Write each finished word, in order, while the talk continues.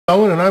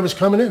going and I was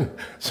coming in.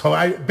 So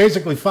I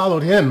basically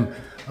followed him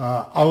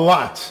a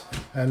lot.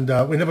 And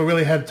we never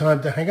really had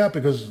time to hang out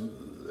because,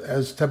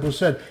 as Tebu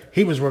said,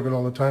 he was working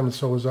all the time and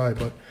so was I.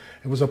 But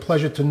it was a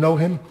pleasure to know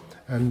him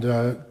and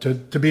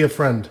to be a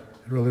friend.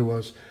 It really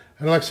was.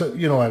 And Alexa,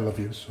 you know I love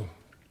you. So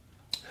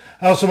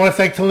I also want to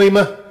thank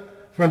Talima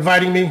for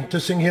inviting me to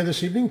sing here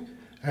this evening.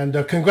 And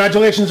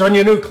congratulations on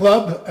your new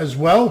club as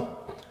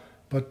well.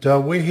 But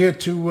we're here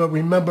to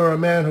remember a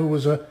man who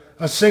was a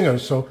singer.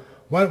 So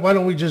why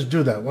don't we just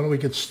do that? Why don't we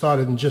get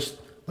started and just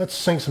let's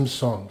sing some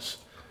songs.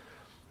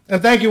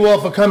 And thank you all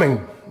for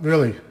coming,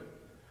 really,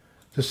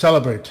 to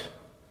celebrate.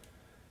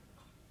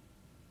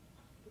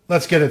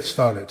 Let's get it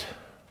started.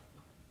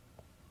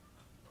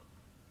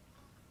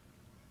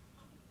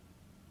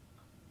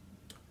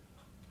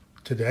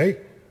 Today,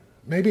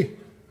 maybe.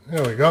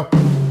 There we go.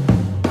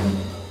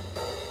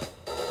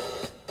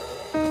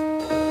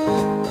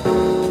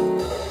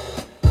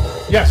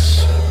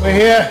 Yes, we're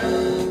here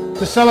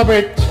to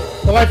celebrate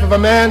the life of a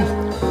man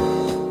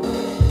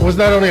who was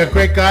not only a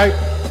great guy,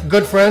 a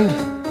good friend,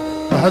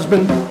 a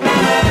husband,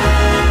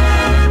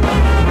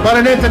 but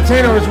an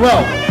entertainer as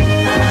well.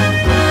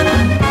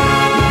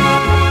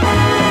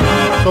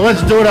 So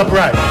let's do it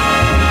upright.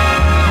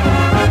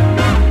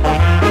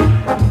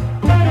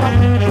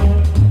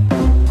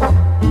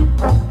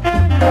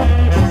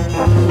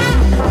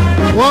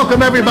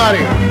 Welcome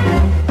everybody.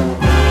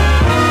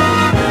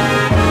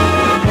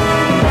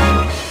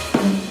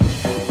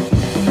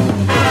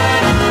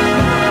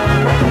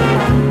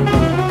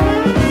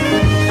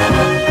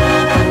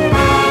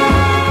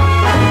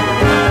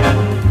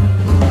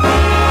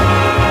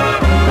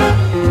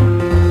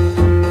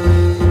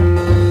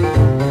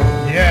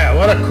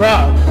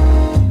 Crowd.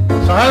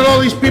 So how did all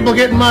these people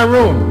get in my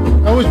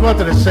room? I always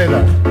wanted to say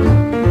that.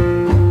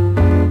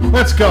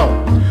 Let's go.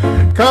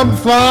 Come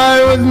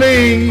fly with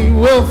me,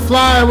 we'll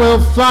fly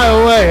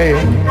away.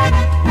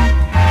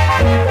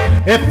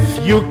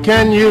 If you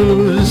can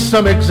use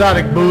some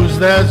exotic booze,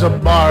 there's a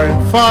bar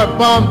in far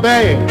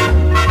Bombay.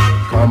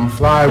 Come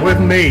fly with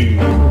me,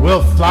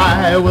 we'll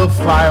fly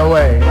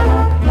away.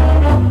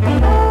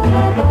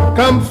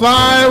 Come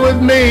fly with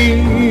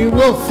me,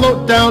 we'll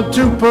float down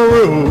to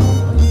Peru.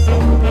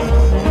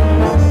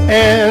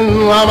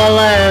 In Llama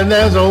Land,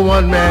 there's a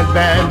one-man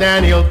band,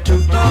 and he'll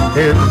toot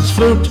his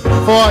flute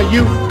for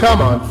you. Come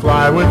on,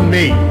 fly with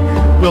me,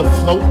 we'll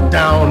float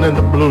down in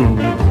the blue.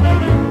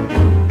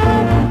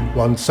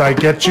 Once I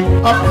get you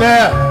up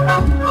there,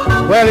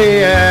 where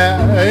the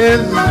air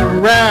is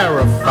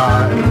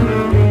rarefied,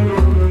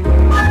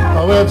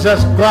 we'll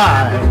just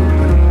glide,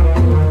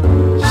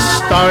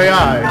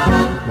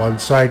 starry-eyed.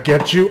 Once I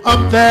get you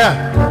up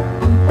there,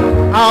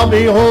 I'll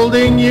be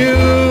holding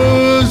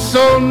you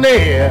so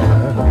near.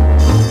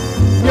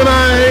 You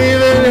might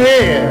even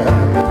hear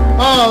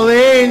all the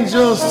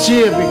angels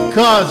cheer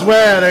because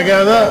we're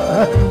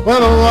together.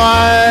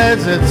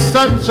 Otherwise, it's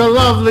such a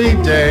lovely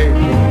day.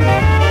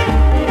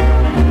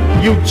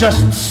 You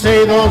just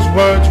say those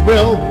words,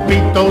 we'll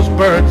beat those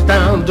birds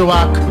down to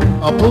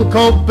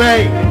Acapulco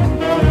Bay.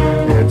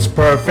 It's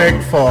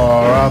perfect for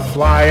a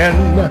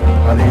flying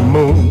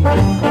honeymoon.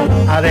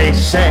 They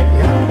say,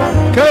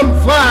 come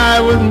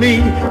fly with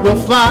me, we'll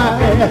fly,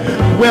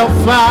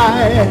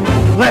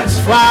 let's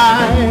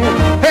fly,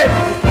 hey!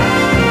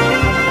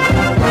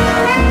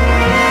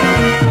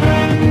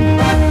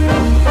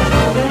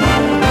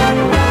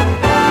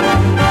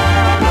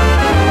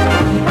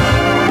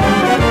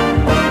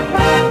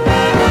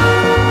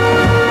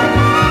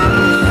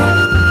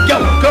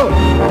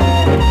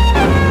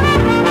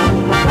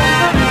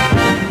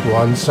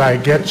 Once I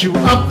get you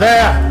up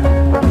there,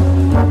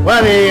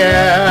 where the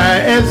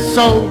air is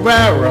so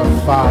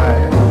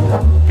rarefied,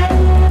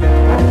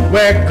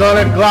 we're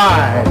gonna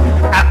glide,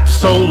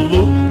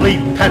 absolutely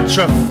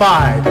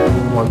petrified.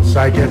 Once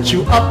I get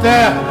you up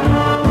there,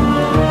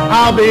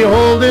 I'll be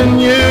holding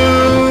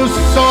you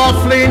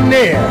softly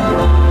near.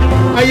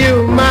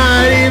 You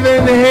might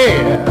even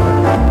hear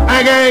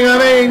a gang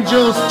of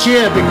angels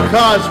cheer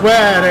because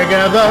we're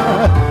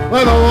together.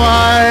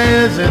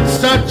 Otherwise, it's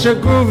such a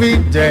groovy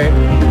day.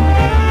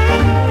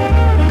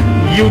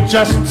 You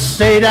just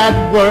say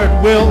that word,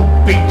 we'll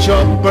beat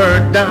your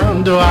bird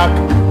down to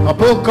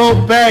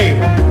Acapulco Bay.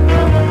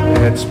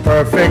 It's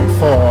perfect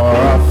for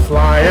a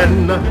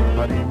flying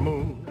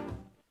honeymoon.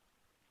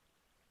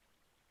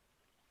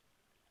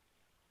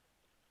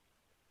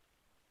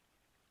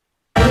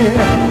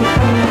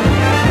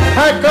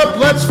 Pack up,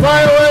 let's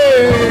fly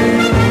away.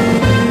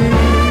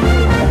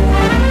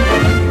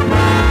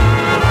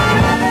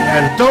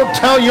 And don't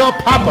tell your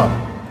papa.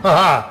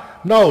 Haha,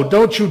 no,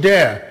 don't you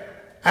dare.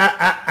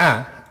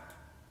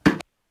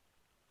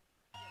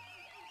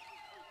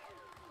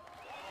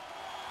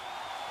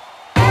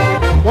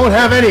 Won't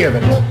have any of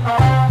it.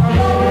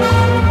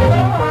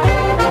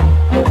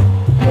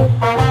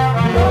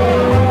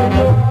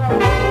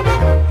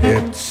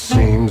 It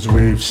seems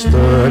we've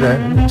stood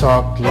and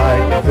talked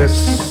like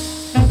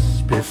this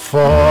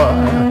before.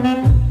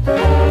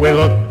 We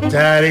looked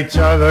at each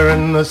other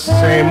in the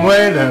same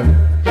way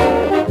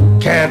then.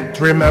 Can't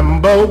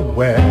remember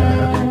where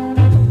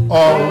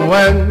or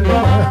when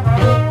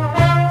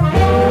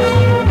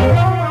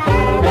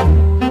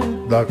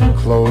the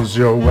clothes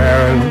you're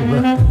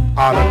wearing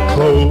are the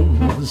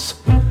clothes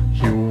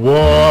you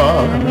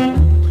wore.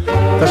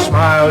 The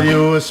smile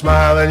you were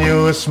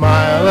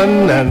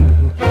smiling,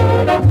 and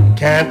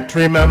can't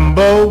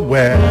remember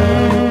where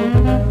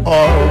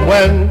or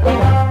when.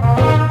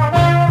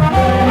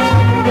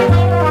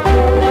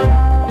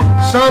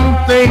 Some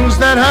things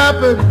that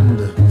happened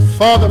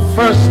for the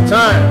first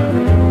time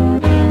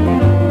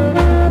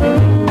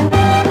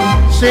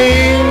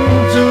seem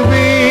to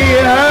be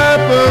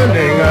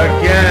happening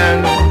again.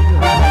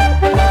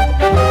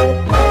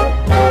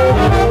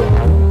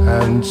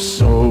 And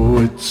so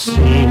it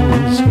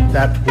seems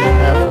that we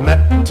have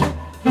met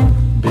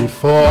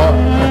before,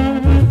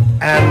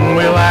 and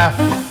we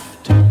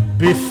laughed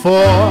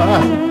before,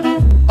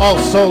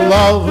 also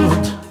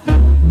loved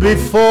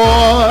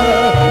before,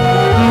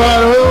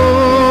 but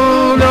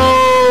who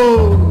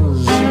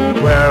knows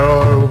where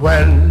or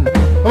when.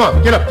 Come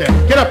on, get up there,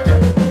 get up there.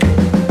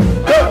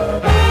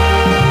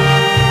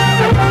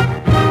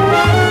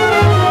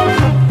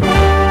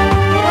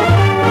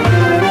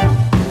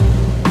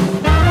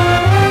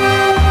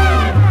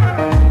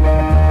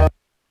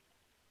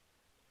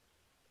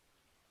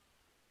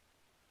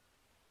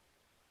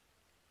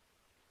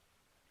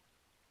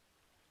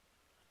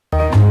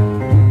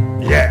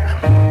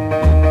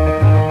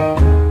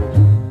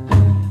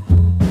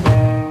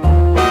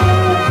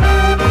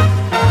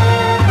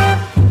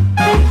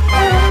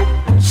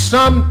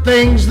 Some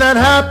things that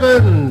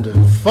happened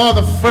for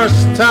the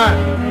first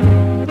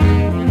time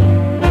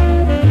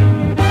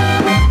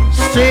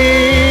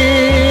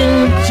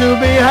seem to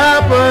be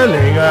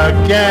happening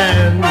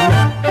again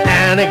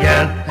and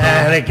again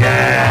and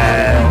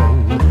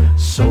again.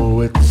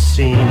 So it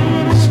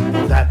seems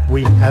that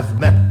we have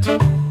met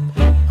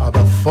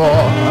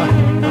before,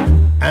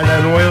 and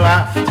then we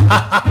laughed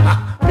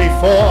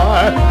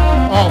before,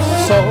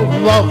 also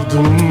loved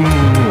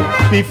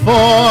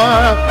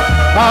before,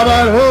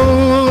 but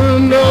who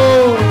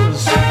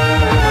knows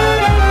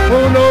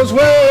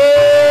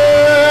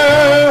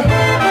where,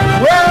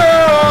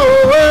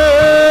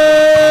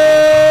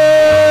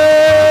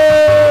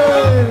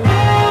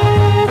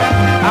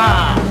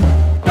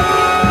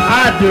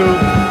 I do.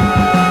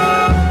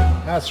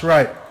 That's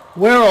right,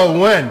 where or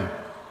when.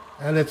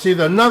 And it's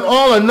either not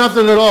all or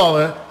nothing at all,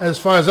 as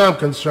far as I'm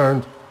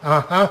concerned.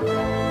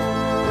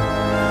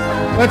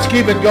 Let's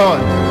keep it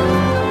going.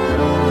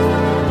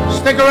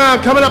 Stick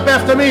around. Coming up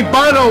after me,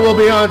 Bono will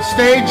be on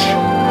stage.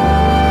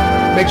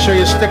 Make sure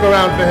you stick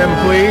around for him,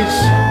 please.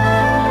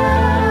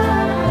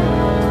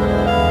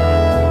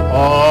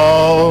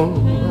 All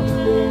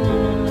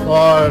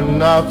or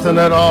nothing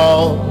at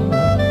all.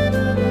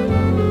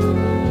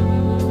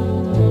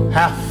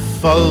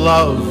 Half a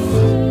love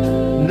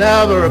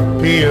never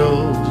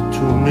appealed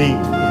to me.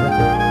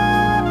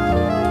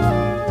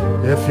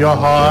 If your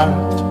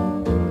heart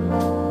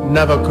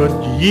never could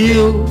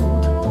yield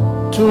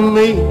to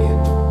me,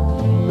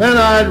 then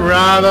I'd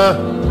rather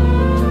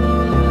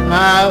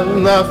have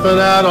nothing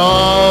at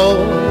all.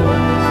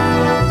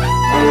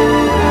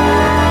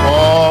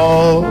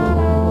 All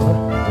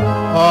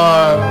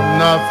or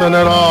nothing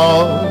at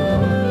all.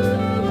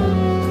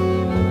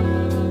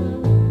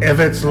 If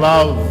it's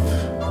love,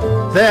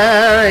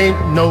 there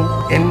ain't no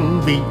in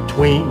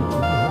between.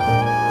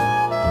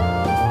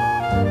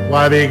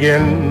 Why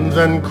begin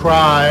then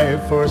cry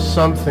for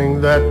something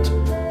that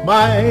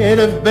might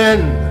have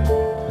been?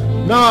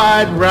 No,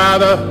 I'd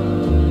rather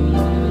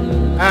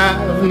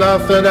have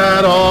nothing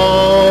at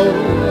all.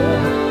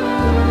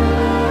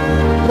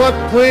 But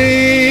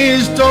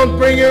please don't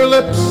bring your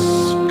lips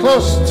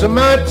close to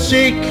my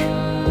cheek.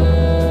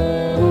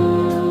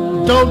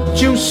 Don't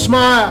you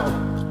smile,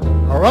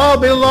 or I'll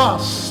be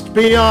lost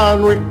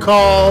beyond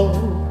recall.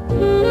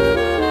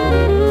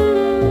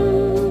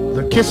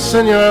 The kiss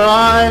in your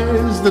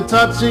eyes, the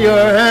touch of your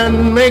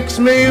hand makes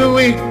me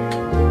weak,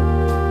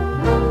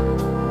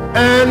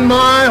 and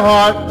my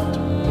heart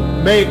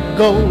may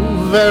go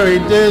very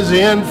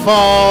dizzy and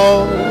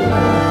fall.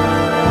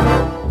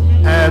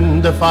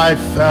 And if I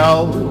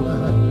fell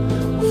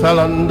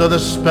under the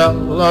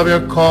spell of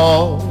your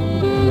call,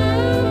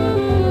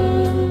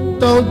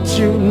 don't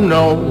you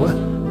know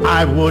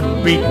I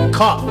would be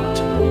caught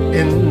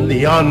in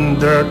the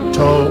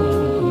undertow?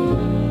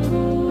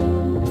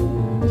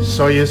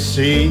 So you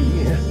see,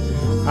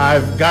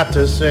 I've got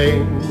to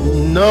say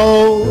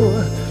no,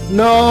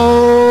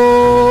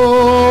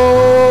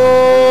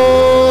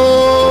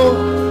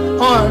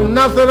 or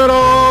nothing at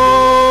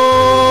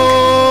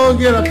all.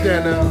 Get up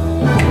there now.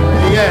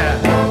 Yeah.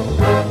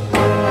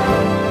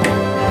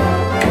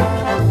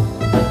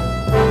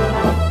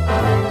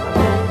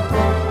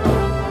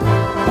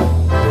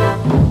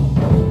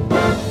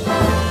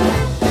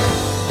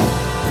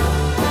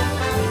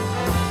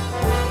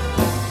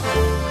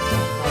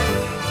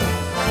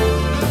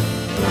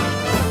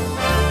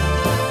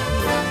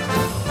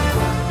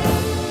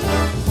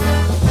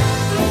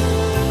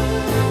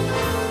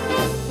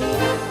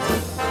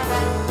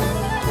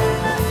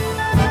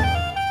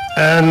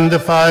 And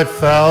if I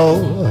fell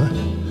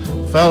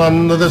fell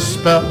under the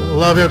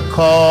spell of your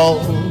call.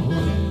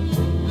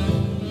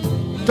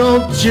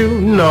 Don't you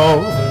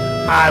know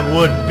I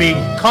would be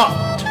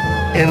caught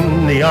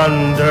in the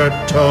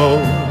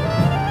undertow?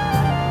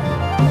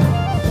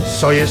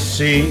 So you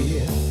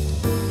see,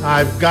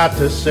 I've got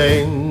to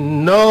say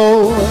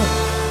no,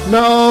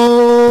 no,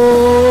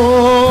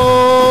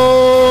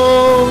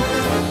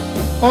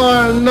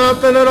 or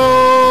nothing at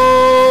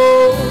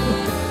all,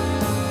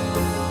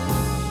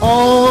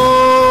 or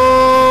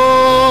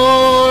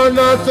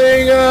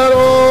nothing at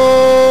all.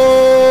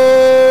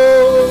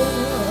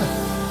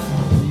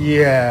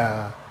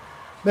 Yeah.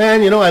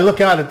 Man, you know, I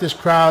look out at this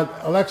crowd.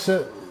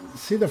 Alexa,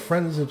 see the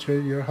friends that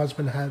your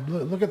husband had.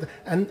 Look at the,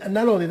 and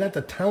not only that,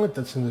 the talent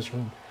that's in this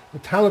room. The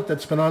talent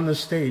that's been on this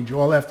stage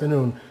all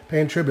afternoon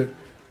paying tribute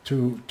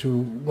to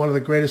one of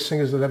the greatest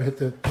singers that ever hit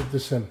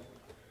this hymn.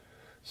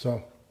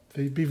 So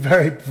be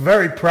very,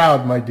 very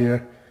proud, my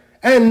dear.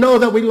 And know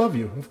that we love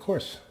you. Of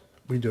course,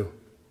 we do.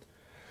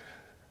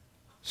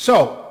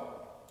 So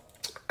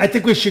I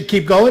think we should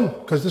keep going,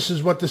 because this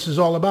is what this is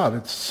all about.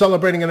 It's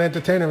celebrating an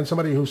entertainer and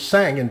somebody who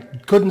sang and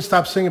couldn't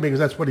stop singing because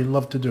that's what he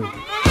loved to do.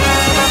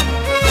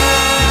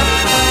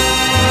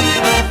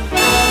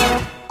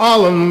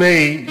 All of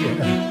me.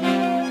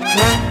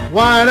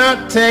 Why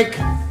not take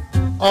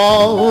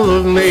all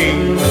of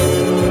me?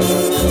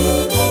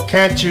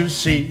 Can't you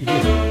see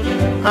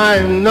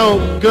I'm no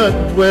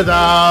good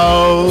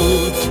without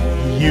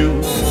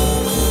you?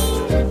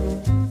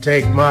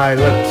 Take my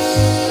lips,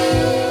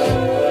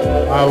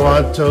 I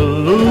want to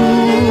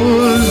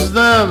lose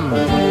them.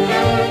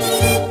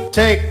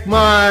 Take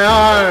my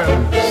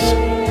arms,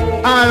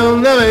 I'll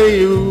never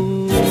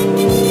use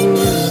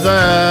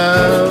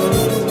them.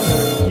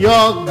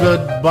 Your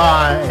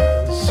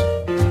goodbyes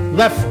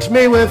left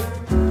me with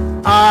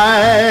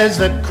eyes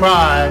that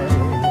cry.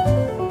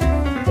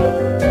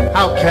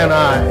 How can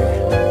I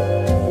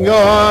go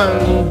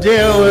on,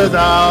 dear,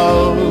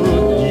 without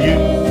you?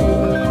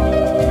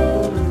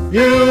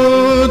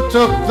 You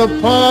took the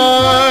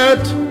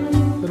part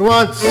that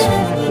once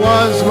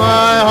was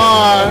my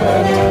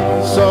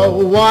heart, so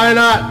why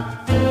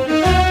not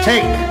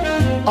take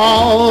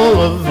all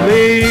of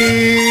me?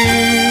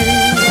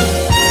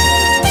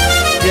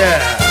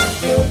 Yeah.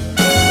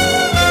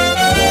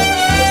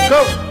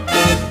 Go.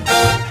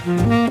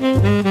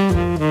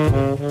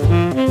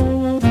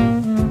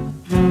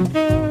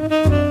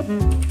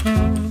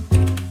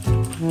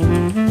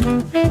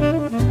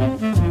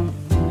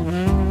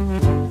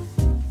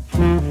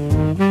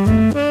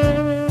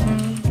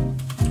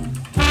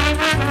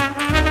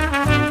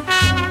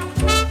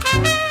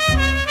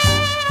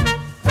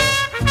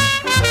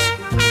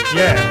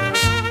 Yeah.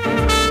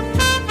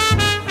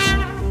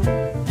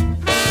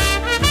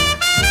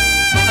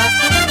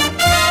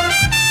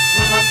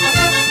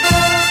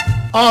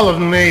 All of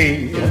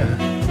me.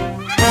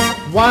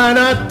 Why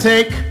not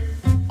take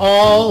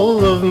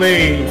all of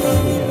me?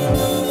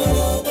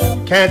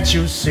 Can't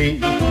you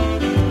see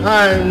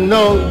I'm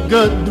no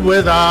good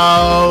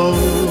without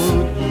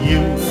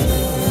you?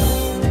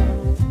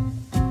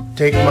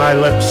 Take my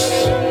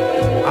lips,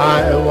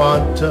 I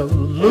want to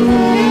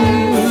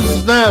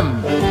lose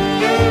them.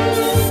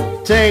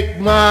 Take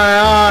my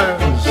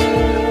arms,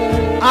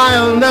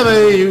 I'll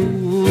never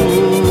use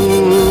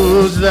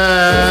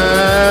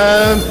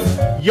them.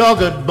 Your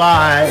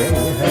goodbye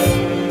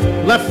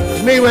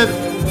left me with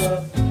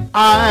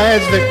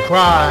eyes that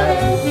cry.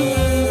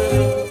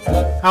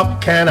 How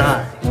can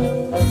I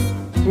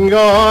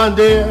go on,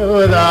 dear,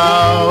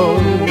 without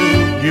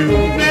you?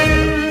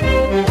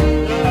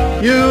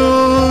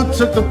 You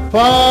took the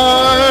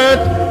part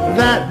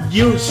that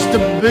used to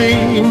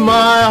be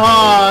my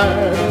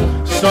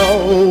heart,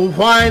 so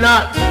why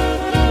not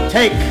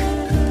take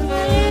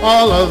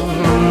all of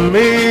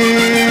me?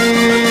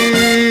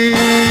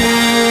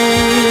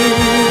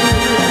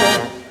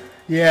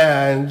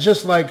 Yeah, and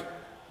just like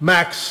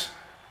Maxx,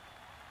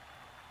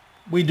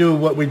 we do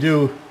what we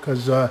do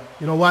because,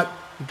 you know what?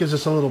 It gives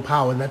us a little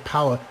power, and that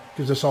power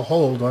gives us a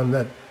hold on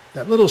that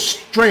little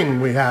string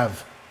we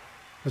have,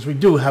 because we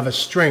do have a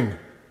string.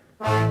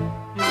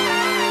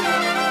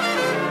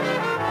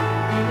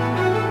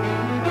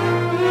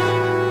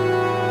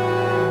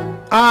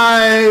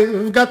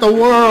 I've got the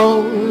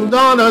world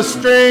on a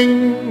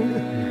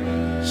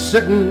string,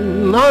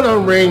 sitting on a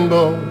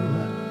rainbow.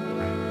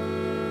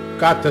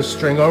 Got the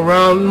string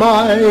around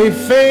my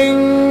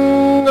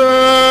finger.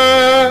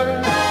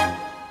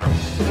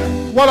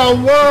 What a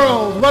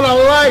world, what a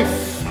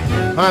life,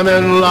 I'm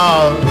in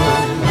love.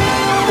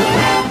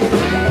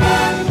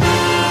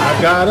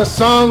 I've got a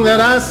song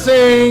that I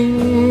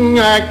sing,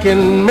 I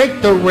can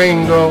make the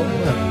ring go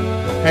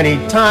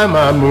anytime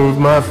I move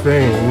my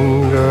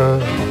finger.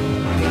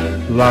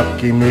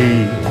 Lucky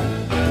me,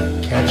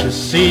 can't you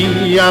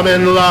see I'm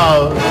in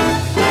love?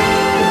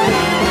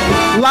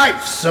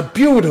 Life's a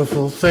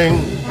beautiful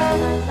thing,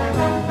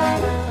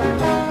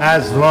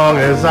 as long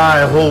as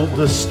I hold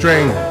the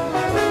string.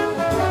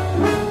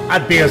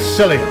 I'd be a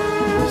silly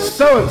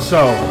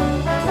so-and-so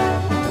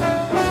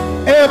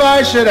if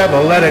I should ever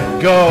let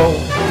it go.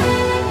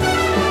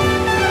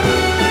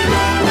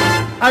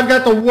 I've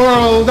got the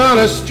world on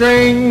a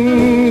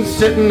string,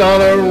 sitting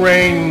on a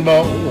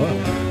rainbow.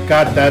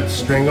 Got that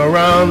string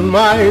around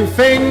my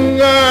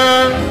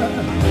finger.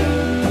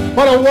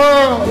 What a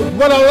world,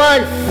 what a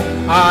life,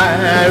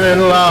 I'm in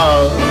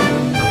love.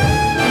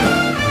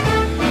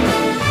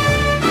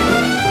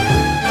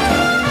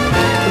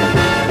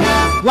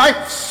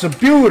 Life's a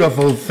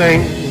beautiful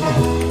thing,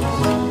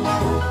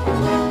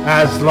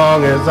 as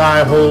long as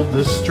I hold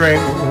the string.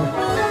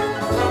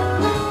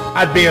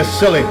 I'd be a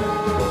silly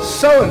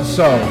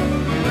so-and-so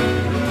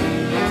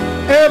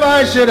if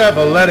I should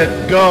ever let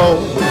it go.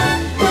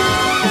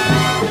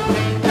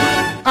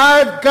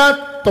 I've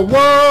got the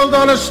world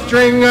on a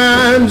string,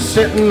 I'm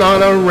sitting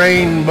on a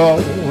rainbow.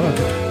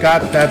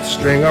 Got that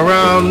string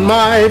around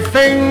my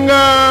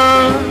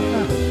finger.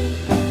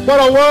 What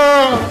a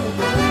world,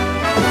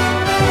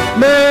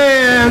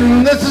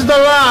 man, this is the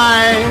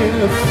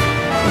life.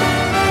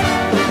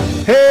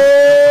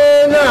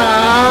 Hey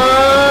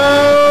now,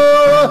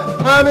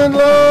 I'm in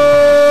love.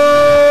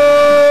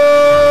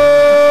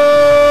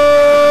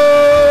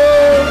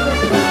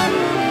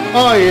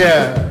 Oh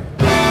yeah.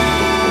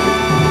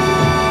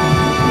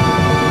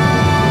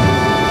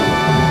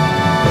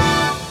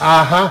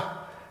 Uh-huh.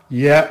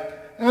 Yeah.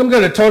 I'm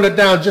going to tone it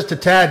down just a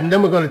tad, and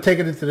then we're going to take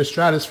it into the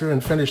stratosphere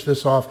and finish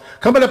this off.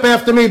 Coming up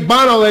after me,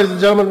 Bono, ladies and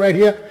gentlemen, right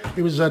here.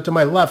 He was to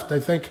my left, I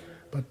think,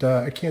 but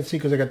I can't see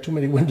because I got too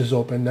many windows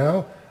open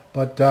now.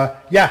 But,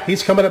 yeah,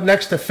 he's coming up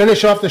next to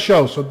finish off the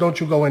show, so don't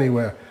you go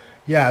anywhere.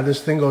 Yeah, this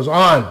thing goes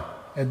on.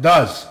 It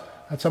does.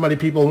 That's how many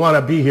people want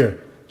to be here,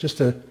 just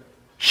to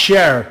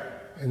share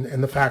in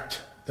the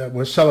fact that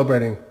we're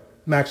celebrating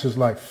Max's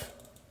life.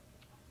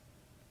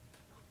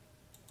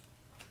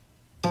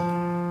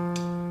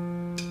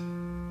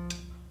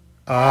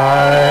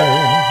 I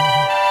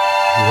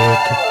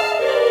look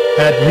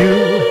at you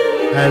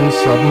and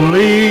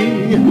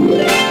suddenly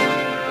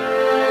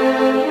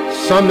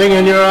something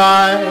in your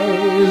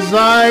eyes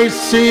I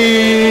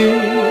see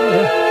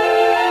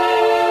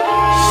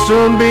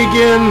soon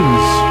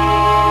begins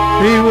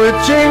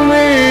bewitching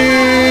me.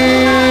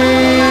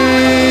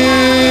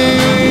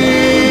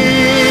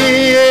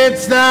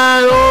 It's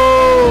that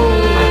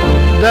old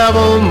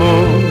devil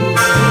moon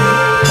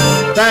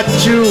that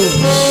you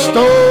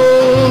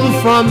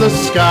stole from the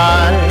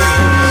skies.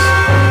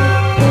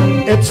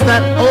 It's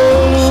that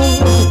old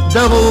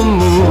devil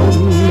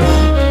moon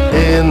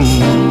in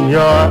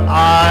your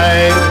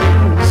eyes.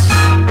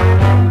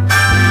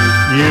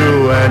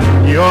 You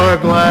and your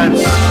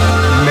glance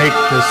make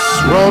this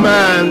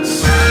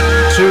romance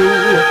too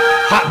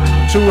hot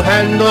to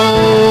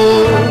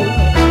handle.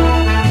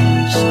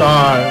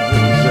 Stars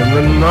in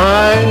the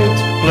night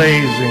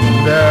blazing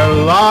their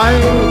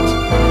light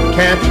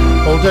can't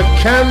hold a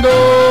candle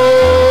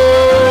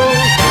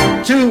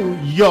to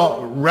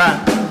your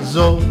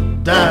razzle-dazzle.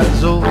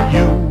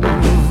 You've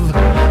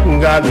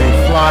got me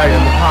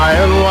flying high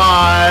and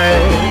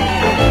wide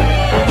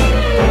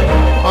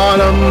on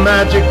a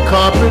magic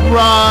carpet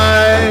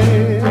ride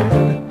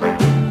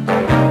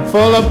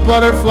full of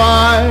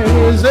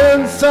butterflies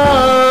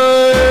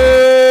inside.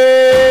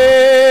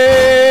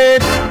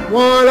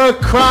 Wanna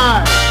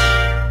cry,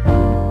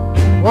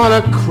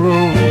 wanna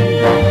croon,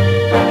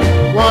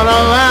 wanna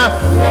laugh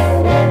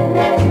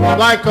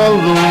like a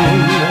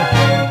loon.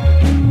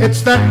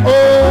 It's that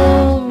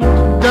old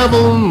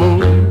devil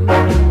moon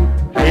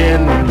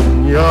in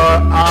your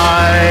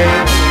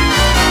eyes.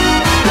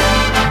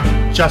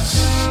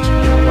 Just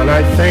when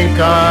I think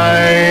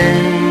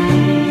I'm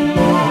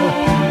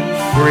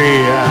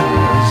free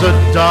as a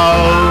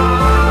dove,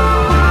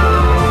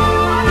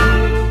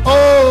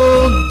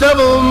 old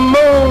devil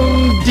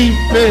moon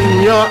deep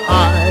in your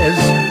eyes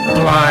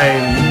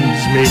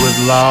blinds me with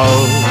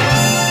love,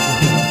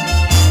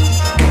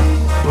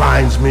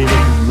 blinds me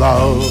with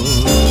love.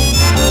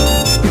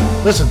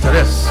 Listen to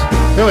this.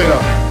 Here we go.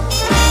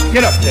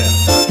 Get up there.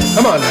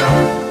 Come on now.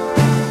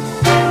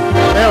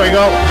 There we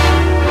go.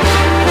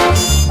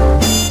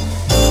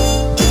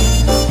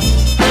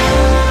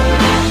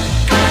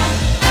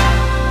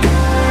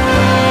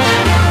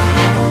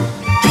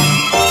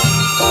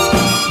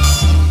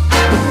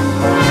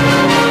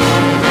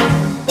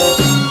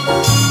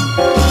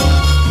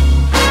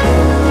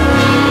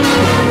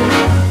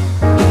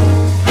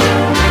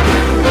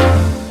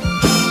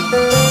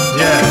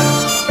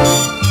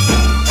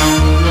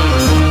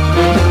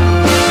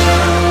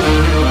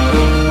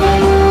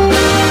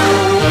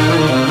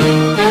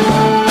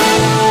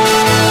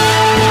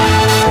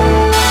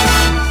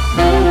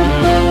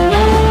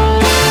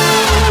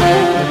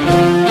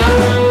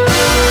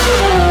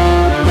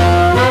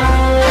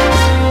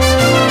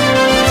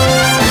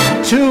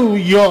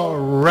 Your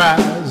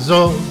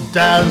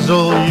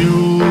razzle-dazzle,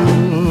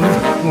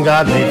 you've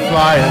got me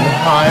flying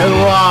high and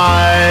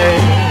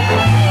wide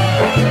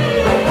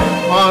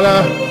on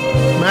a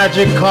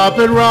magic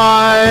carpet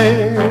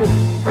ride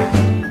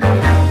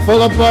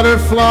full of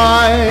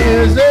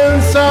butterflies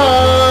inside.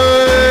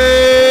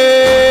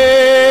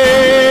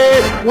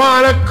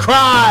 Wanna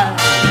cry,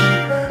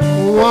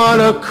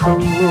 wanna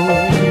croon,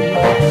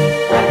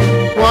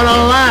 wanna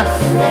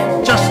laugh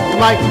just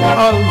like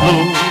a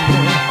loon.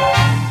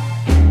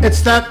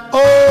 It's that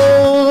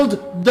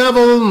old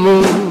devil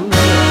moon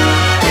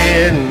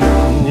in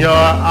your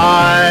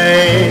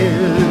eyes.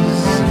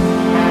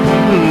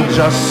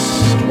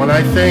 Just when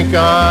I think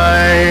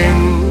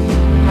I'm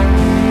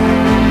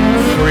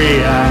free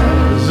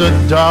as a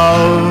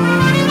dove,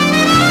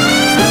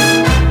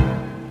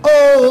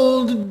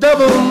 old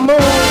devil moon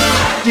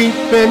deep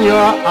in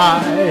your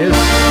eyes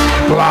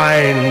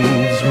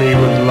blinds me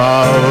with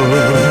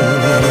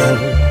love.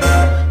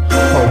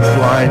 Oh,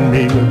 blind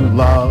me with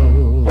love.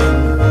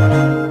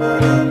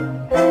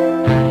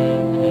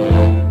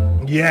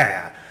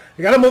 Yeah.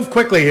 We gotta move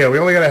quickly here. We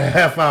only got a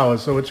half hour,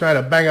 so we're trying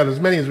to bang out as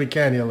many as we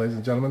can here, ladies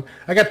and gentlemen.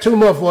 I got two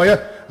more for you.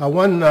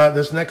 One,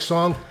 this next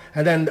song,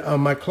 and then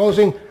my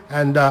closing,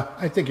 and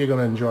I think you're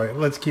gonna enjoy it.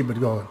 Let's keep it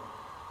going.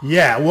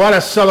 Yeah, what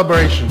a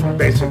celebration,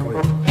 basically.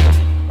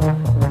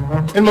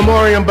 In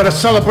memoriam, but a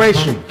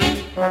celebration.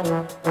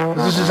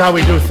 This is how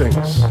we do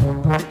things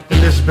in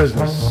this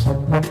business.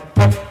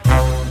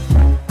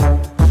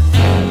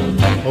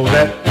 Oh,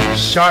 that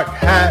shark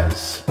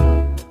has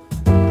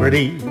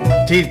pretty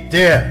teeth,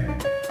 dear,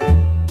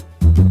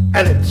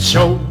 and it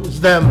shows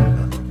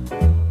them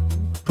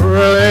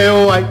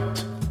pretty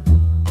white.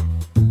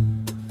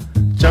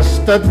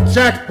 Just a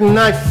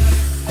jackknife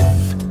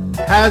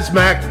has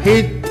Mac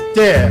Heath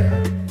there,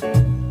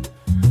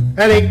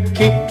 and he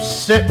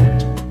keeps it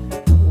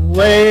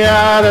way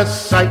out of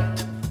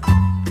sight.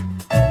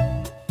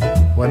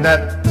 When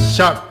that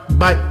shark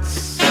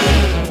bites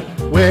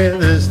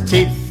with his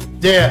teeth,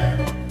 dear,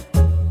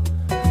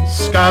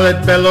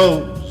 scarlet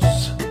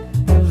billows,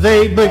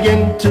 they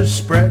begin to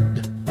spread.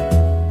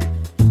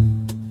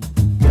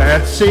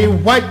 Fancy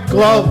white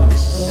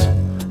gloves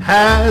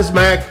has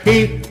Mac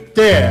Heath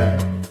there,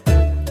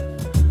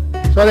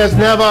 so there's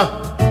never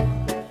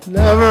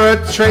a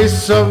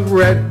trace of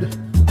red.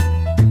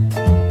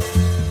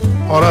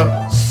 On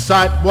a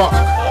sidewalk,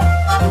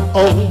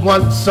 oh,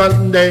 one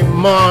Sunday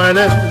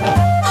morning,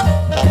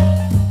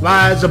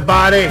 lies a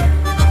body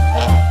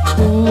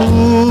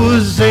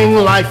oozing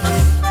life.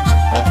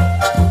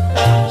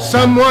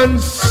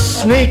 Someone's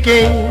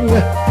sneaking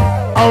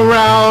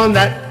around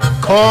that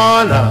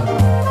corner.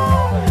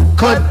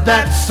 Could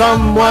that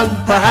someone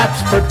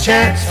perhaps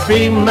perchance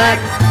be Mac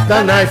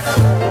the Knife?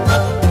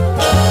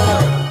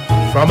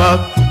 From a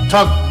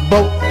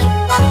tugboat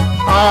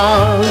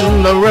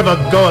on the river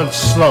going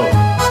slow,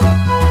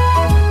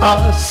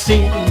 a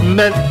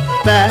cement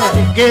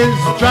bag is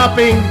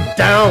dropping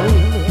down.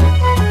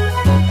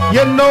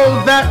 You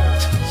know that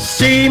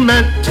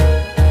cement,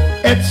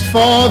 it's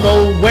for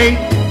the weight,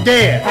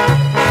 dear.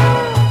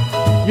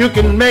 You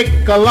can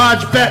make a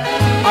large bet,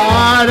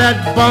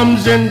 that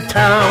bum's in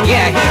town.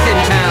 Yeah, he's in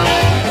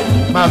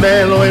town. My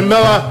man Louis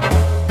Miller,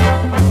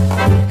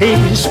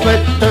 he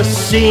split the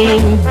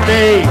scene,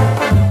 babe,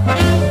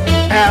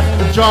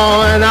 after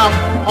drawing out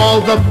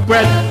all the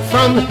bread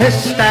from his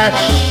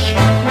stash.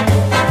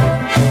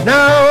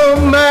 Now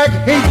Mac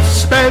Heath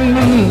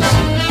spends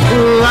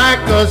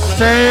like a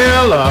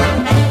sailor.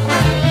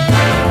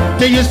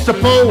 Do you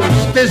suppose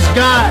this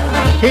guy,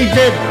 he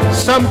did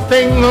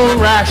something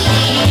rash?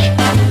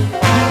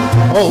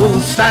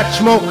 Old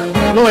Satchmo,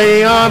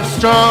 Louis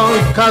Armstrong,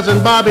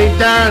 cousin Bobby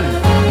Darin,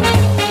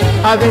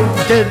 they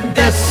did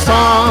this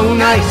song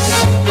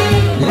nice.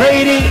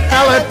 Lady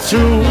Ella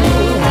too.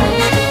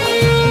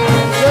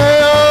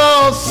 They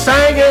all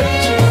sang it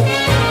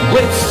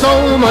with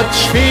so much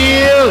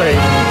feeling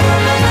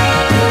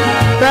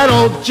that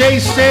old Jay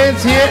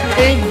Sands here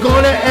ain't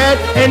gonna add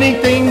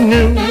anything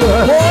new.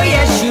 Oh,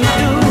 yes, you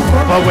do.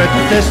 But with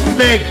this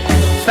big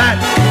fat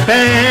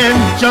band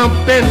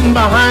jumping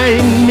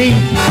behind me,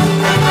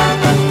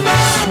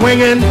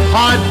 swinging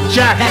hard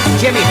jack,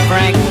 That's Jimmy,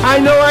 Frank. I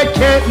know I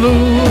can't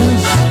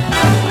lose.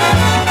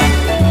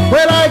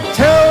 When I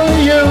tell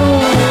you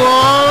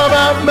all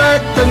about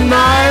Mac the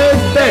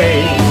Knife,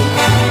 babe,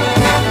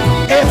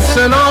 it's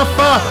an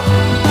offer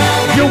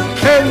you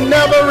can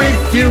never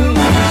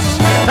refuse.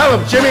 Tell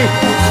him, Jimmy.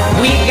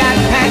 We got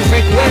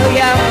Patrick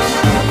Williams,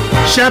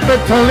 Shepard,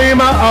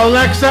 Talima,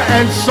 Alexa,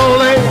 and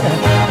Soleil,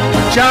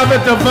 Java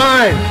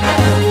Divine,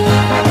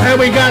 and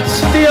we got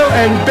Steele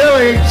and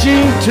Billie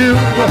Jean too.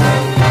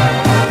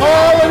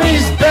 All of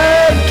these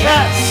bad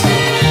cats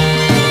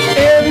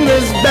in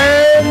this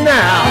band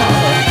now,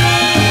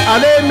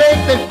 they make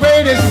the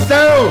greatest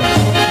sound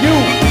you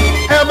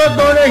ever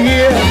gonna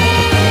hear.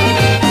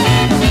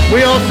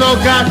 We also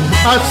got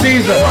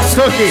Caesar,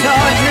 Cookie,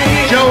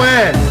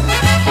 Joanne,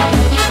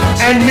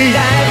 and me.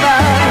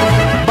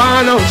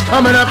 Bono's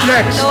coming up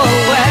next.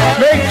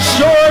 Make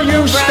sure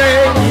you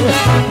stay.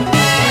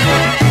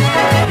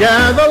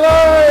 Yeah, the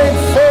line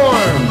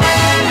forms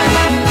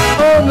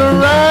on the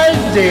right,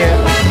 dear.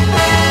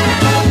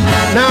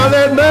 Now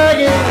that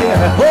Maggie,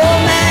 yeah,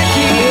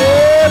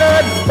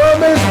 that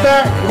bum is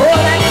back.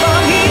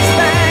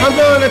 I'm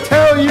going to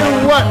tell you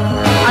what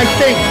I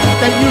think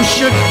that you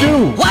should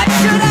do. What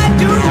should I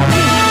do?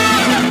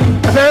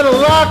 I said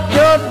lock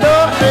your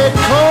door and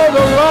call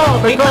the law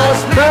because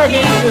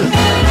Maggie is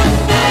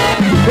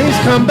He's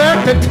come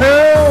back to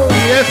town.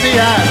 Yes, he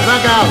has.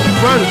 Knock out.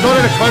 Run. Go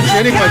to the country.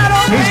 Anybody.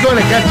 He's going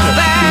to get you.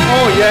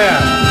 Oh, yeah.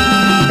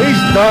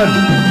 He's done.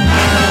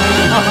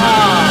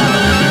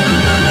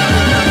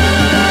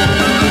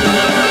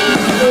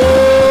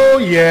 Oh,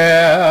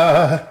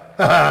 yeah.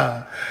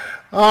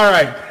 All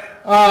right.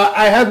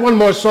 I had one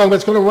more song, but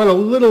it's going to run a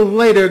little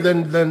later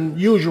than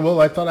usual.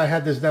 I thought I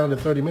had this down to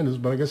 30 minutes,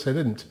 but I guess I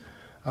didn't.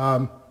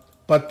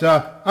 But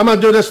I'm going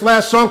to do this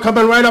last song.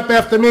 Coming right up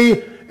after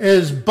me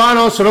is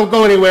Bono, so don't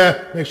go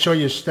anywhere. Make sure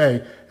you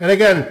stay. And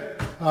again,